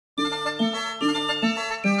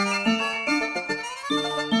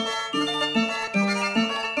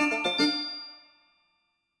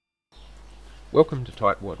Welcome to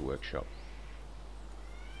Tightwad Workshop.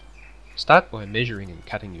 Start by measuring and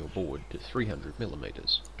cutting your board to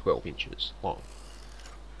 300mm, 12 inches long.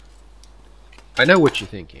 I know what you're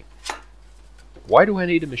thinking. Why do I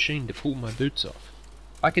need a machine to pull my boots off?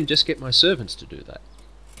 I can just get my servants to do that.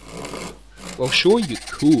 Well, sure you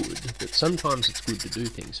could, but sometimes it's good to do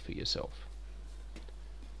things for yourself.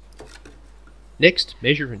 Next,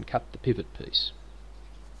 measure and cut the pivot piece.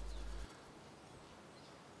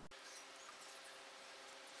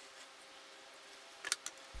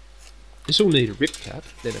 This will need a rip cut,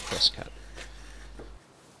 then a cross cut.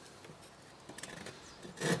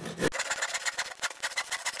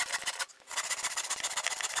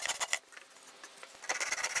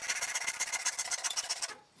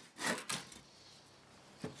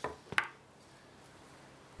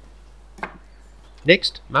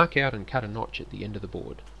 Next, mark out and cut a notch at the end of the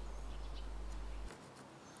board.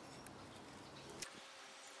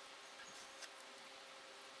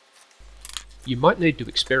 You might need to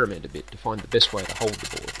experiment a bit to find the best way to hold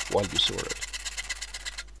the board while you saw it.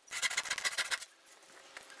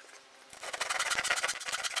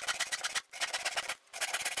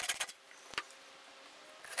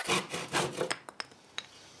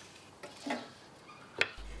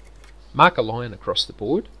 Mark a line across the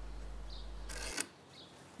board,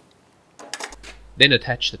 then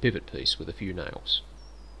attach the pivot piece with a few nails.